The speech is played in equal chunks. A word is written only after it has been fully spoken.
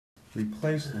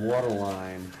replaced water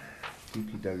line,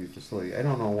 DPW facility. I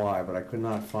don't know why, but I could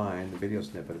not find the video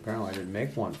snippet. Apparently I didn't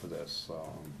make one for this, so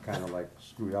I'm kind of like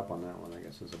screwed up on that one. I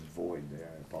guess there's a void there.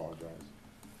 I apologize.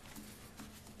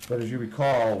 But as you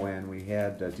recall, when we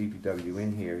had DPW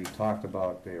in here, he talked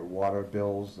about their water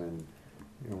bills, and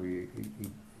he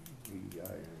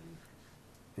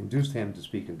induced him to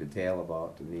speak in detail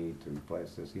about the need to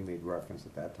replace this. He made reference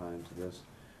at that time to this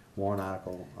warrant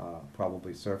article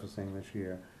probably surfacing this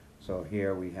year. So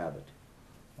here we have it.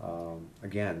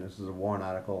 Again, this is a warrant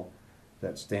article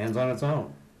that stands on its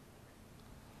own.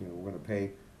 We're going to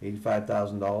pay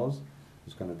 $85,000.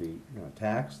 It's going to be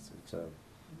taxed. It's a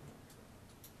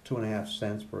 2.5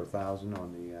 cents per 1,000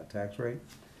 on the tax rate,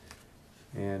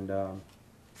 and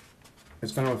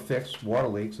it's going to fix water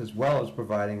leaks as well as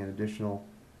providing an additional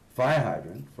fire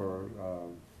hydrant for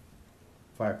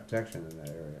fire protection in that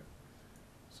area.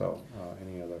 So,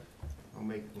 any other? I'll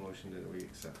make the motion that we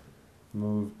accept it.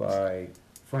 Moved by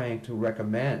Frank to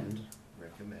recommend.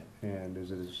 Recommend. And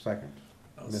is it a second?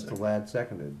 Mr. Second. Ladd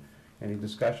seconded. Any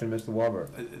discussion, Mr. Warburg?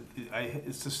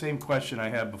 It's the same question I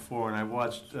had before, and I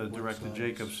watched Director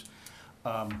Jacobs.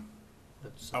 Are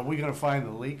we going to find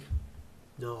the leak?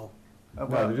 No. No,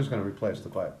 they're just going to replace the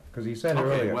pipe. Because he said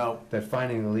earlier that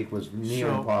finding the leak was near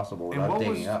impossible without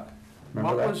digging up.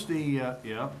 Remember that? What was the, yeah,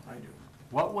 I do.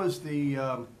 what was the,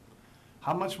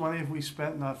 how much money have we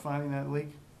spent not finding that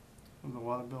leak from the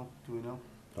water bill? Do we know?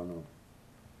 Don't know.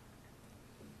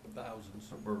 Thousands.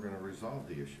 So we're gonna resolve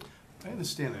the issue. I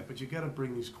understand that, but you gotta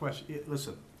bring these questions,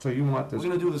 listen, So you want we're this?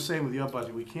 gonna do the same with your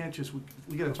budget. We can't just,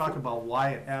 we gotta talk about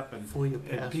why it happened. Before you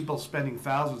And pass. people spending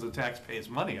thousands of taxpayers'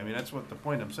 money. I mean, that's what the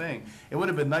point I'm saying. It would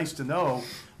have been nice to know,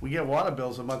 we get water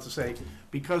bills a month to say,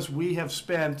 because we have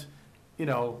spent,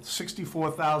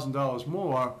 $64,000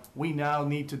 more, we now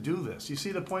need to do this. You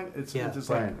see the point? It's Yeah. just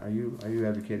like, Brian, are you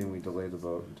advocating we delay the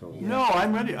vote until? no,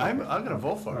 I'm ready. I'm gonna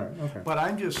vote for it. All right, okay. But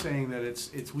I'm just saying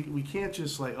that we can't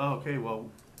just like, oh, okay, well,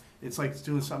 it's like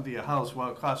doing something to your house,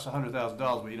 well, it costs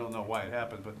 $100,000, but you don't know why it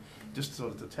happened, but just so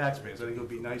that the taxpayers, I think it would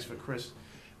be nice for Chris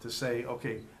to say,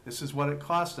 okay, this is what it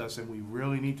cost us, and we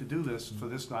really need to do this for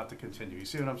this not to continue. You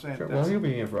see what I'm saying? Sure. Well, he'll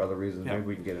be here for other reasons. Yeah. Maybe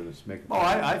we can get him to make. Oh,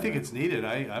 I think it's needed.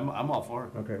 I'm all for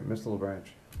it. Okay, Mr. LaBranch.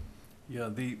 Yeah,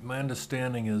 my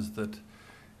understanding is that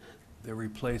they're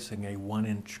replacing a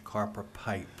 1-inch copper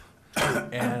pipe.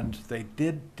 And they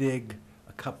did dig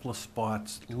a couple of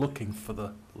spots looking for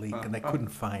the leak, and they couldn't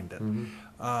find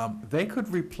it. They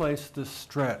could replace this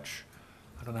stretch,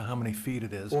 I don't know how many feet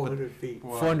it is. 400 feet.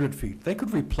 400 feet. They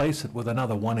could replace it with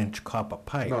another 1-inch copper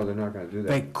pipe. No, they're not gonna do that.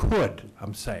 They could,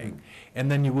 I'm saying,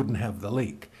 and then you wouldn't have the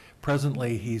leak.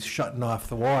 Presently, he's shutting off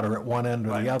the water at one end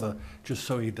or Right. the other, just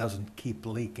so he doesn't keep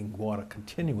leaking water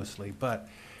continuously. But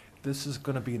this is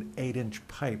gonna be an 8-inch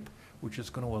pipe, which is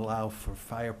gonna allow for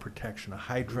fire protection, a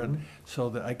hydrant, so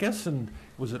that, I guess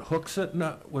was it Hooksett?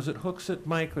 No, was it Hooksett,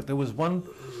 Mike? There was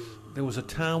a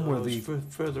town where It was the,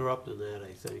 further up than that,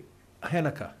 I think.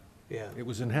 Henniker. Yeah. It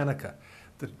was in Henniker.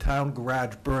 The town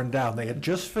garage burned down. They had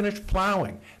just finished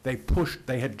plowing. They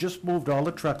had just moved all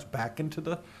the trucks back into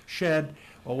the shed,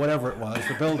 or whatever it was,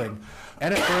 the building,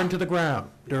 and it burned to the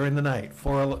ground during the night.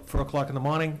 4 o'clock in the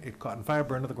morning, it caught on fire,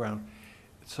 burned to the ground.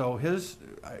 So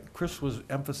Chris was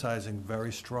emphasizing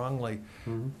very strongly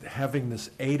having this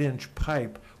 8-inch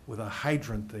pipe with a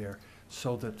hydrant there,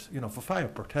 so that, for fire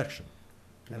protection.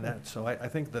 And so I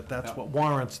think that's what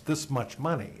warrants this much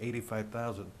money,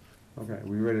 $85,000. Okay,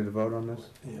 we ready to vote on this?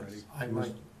 Yes. I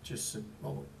might just,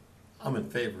 well, I'm in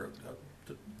favor of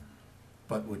that.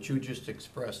 But what you just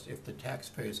expressed, if the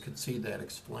taxpayers could see that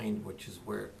explained, which is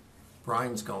where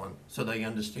Brian's going, so they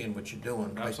understand what you're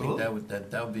doing. Absolutely. I think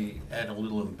that would be, add a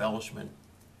little embellishment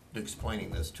to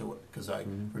explaining this to it, because I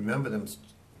remember them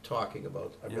talking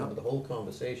about, I remember the whole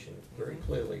conversation very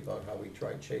clearly about how we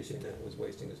tried chasing that, it was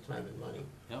wasting his time and money.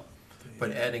 Yep.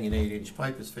 But adding an 8-inch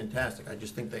pipe is fantastic. I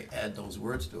just think they add those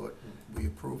words to it, and we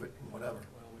approve it, and whatever.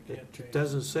 It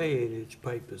doesn't say 8-inch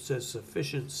pipe, it says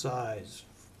sufficient size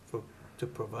to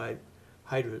provide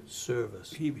hydrant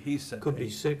service. He said Could be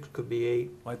 6, could be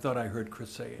 8. I thought I heard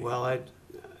Chris say 8. Well,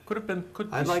 Could be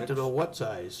I'd like to 6. know what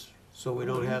size, so we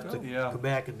don't have to Yeah. come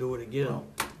back and do it again.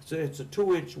 It's a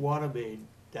 2-inch water main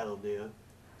down there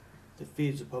that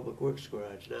feeds the Public Works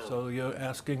garage now. So you're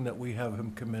asking that we have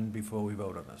him come in before we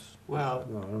vote on this? Well,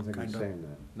 No, I don't think he's Kinda. saying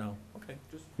that. No? Okay,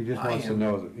 just. He just I wants to am.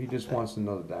 know, he just wants to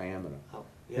know the diameter.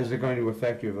 yeah. Is it going to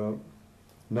affect your vote?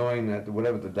 Knowing that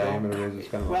whatever the diameter is, it's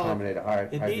going to Well, accommodate a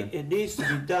hydrant? It needs to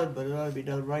be done, but it ought to be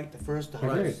done right the first time,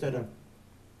 Agreed. instead of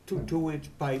two 2-inch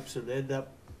pipes and end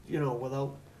up,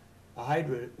 without a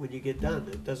hydrant when you get done.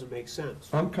 It doesn't make sense.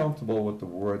 I'm comfortable with the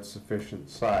word sufficient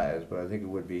size, but I think it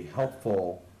would be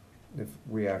helpful if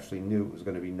we actually knew it was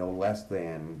gonna be no less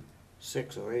than,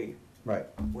 6 or 8,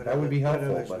 right. That whatever, would be helpful,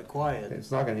 whatever's but required.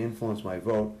 it's not gonna influence my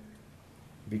vote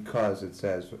because it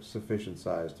says sufficient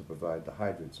size to provide the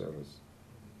hydrant service.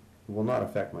 It will not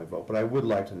affect my vote, but I would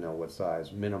like to know what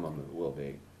size minimum it will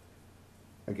be.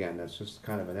 Again, that's just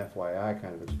kind of an FYI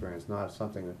kind of experience, not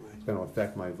something that's gonna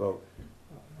affect my vote.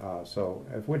 So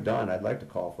if we're done, I'd like to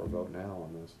call for a vote now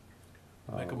on this.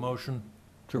 Make a motion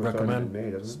to It's already been recommend.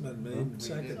 made, It's isn't it? been made,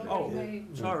 second. Oh, Yeah.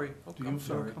 sorry. Do you I'm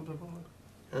feel sorry. comfortable?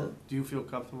 Huh? Do you feel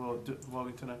comfortable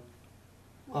voting tonight?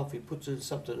 Well, if he puts in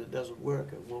something that doesn't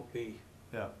work, it won't be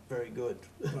Yeah. very good.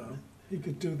 Well, he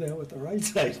could do that with the right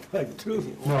size pipe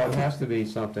too. No, it has to be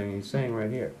something, he's saying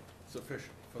right here,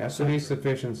 Sufficient. has to be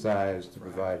sufficient size to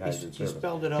provide He hydrant he service.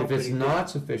 spelled it out, If but it's he not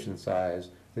sufficient size,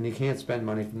 then you can't spend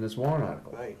money from this warrant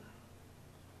article. Right.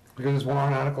 Because this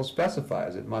warrant article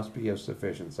specifies it must be of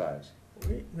sufficient size.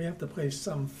 We have to place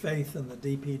some faith in the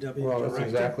DPW. Well, that's director.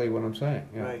 exactly what I'm saying,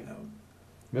 yeah. Right.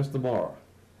 Mr. Moore,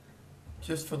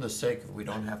 Just for the sake of, we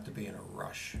don't have to be in a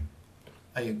rush.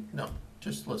 No,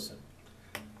 just listen.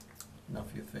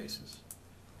 Enough of your faces.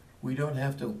 We don't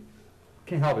have to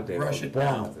can't help it, Dave, I rush was it born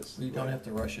now. with this. We don't have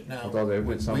to rush it now. Although there have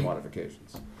been some We-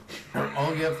 modifications.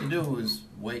 All you have to do is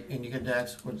wait, and you get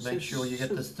tax, make sure you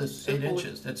get this 8 Simple-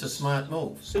 inches. It's a smart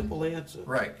move. Simple answer.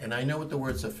 Right, and I know what the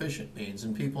word sufficient means,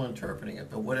 and people are interpreting it,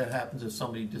 but what happens if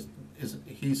somebody just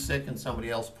he's sick and somebody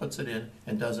else puts it in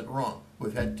and does it wrong?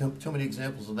 We've had too many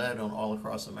examples of that all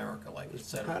across America, like you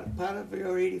said. Part of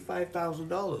your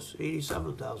 $85,000,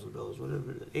 $87,000,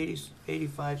 whatever, it is,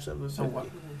 85, So what,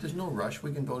 750. there's no rush,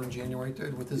 we can vote on January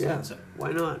 3rd with this Yeah, answer.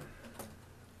 why not?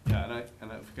 Yeah,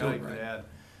 and I forgot I Good, could right. add,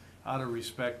 out of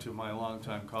respect to my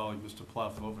longtime colleague, Mr. Plough,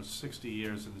 for over 60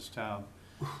 years in this town,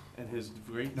 and his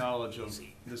great knowledge of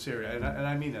this area, and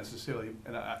I mean that sincerely,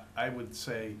 and I would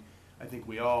say, I think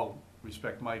we all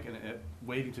respect Mike, and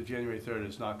waiting to January 3rd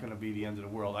is not gonna be the end of the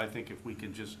world. I think if we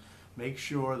can just make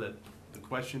sure that the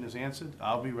question is answered,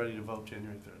 I'll be ready to vote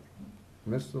January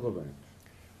 3rd. Mr. LeBranch,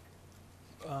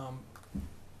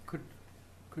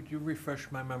 Could you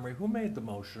refresh my memory? Who made the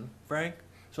motion? Frank?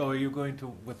 So are you going to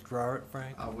withdraw it,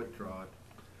 Frank? I'll withdraw it.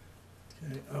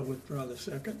 Okay, I'll withdraw the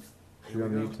second. you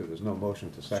don't need to, there's no motion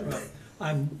to second. So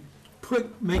I'm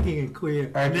making it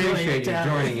clear. I Nearly appreciate you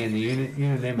Italian. joining in the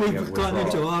unanimity of We've gone into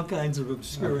withdrawal. all kinds of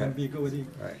obscure Okay. ambiguity.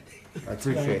 Right, I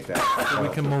appreciate that. We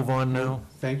can move on now.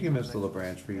 Thank you, Mr.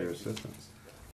 LeBranch, for your assistance.